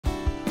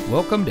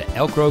Welcome to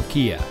Elk Grove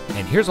Kia,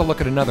 and here's a look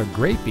at another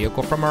great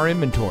vehicle from our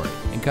inventory,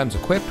 and comes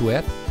equipped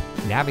with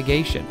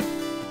navigation,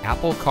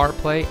 Apple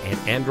CarPlay and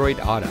Android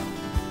Auto,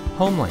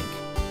 HomeLink,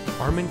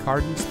 Harman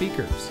Kardon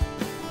speakers,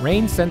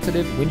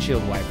 rain-sensitive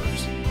windshield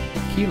wipers,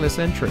 keyless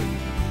entry,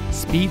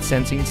 speed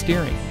sensing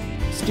steering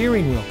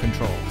wheel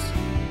controls,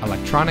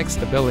 electronic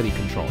stability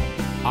control,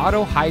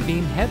 auto high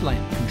beam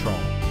headlamp control,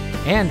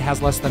 and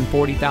has less than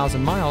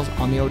 40,000 miles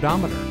on the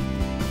odometer.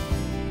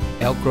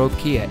 Elk Grove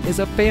Kia is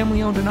a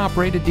family-owned and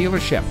operated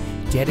dealership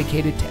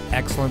dedicated to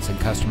excellence in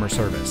customer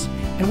service,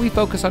 and we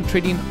focus on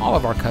treating all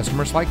of our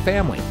customers like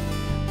family.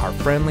 Our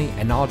friendly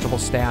and knowledgeable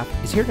staff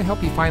is here to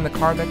help you find the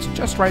car that's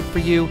just right for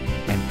you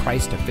and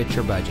priced to fit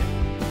your budget.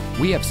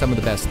 We have some of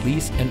the best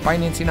lease and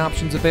financing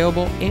options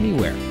available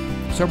anywhere.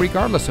 So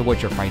regardless of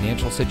what your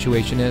financial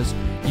situation is,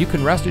 you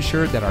can rest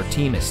assured that our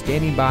team is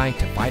standing by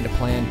to find a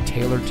plan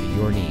tailored to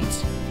your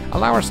needs.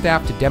 Allow our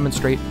staff to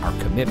demonstrate our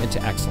commitment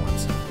to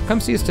excellence. Come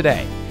see us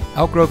today.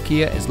 Elk Grove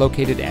Kia is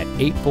located at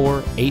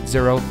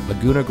 8480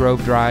 Laguna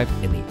Grove Drive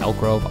in the Elk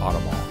Grove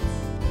Auto Mall.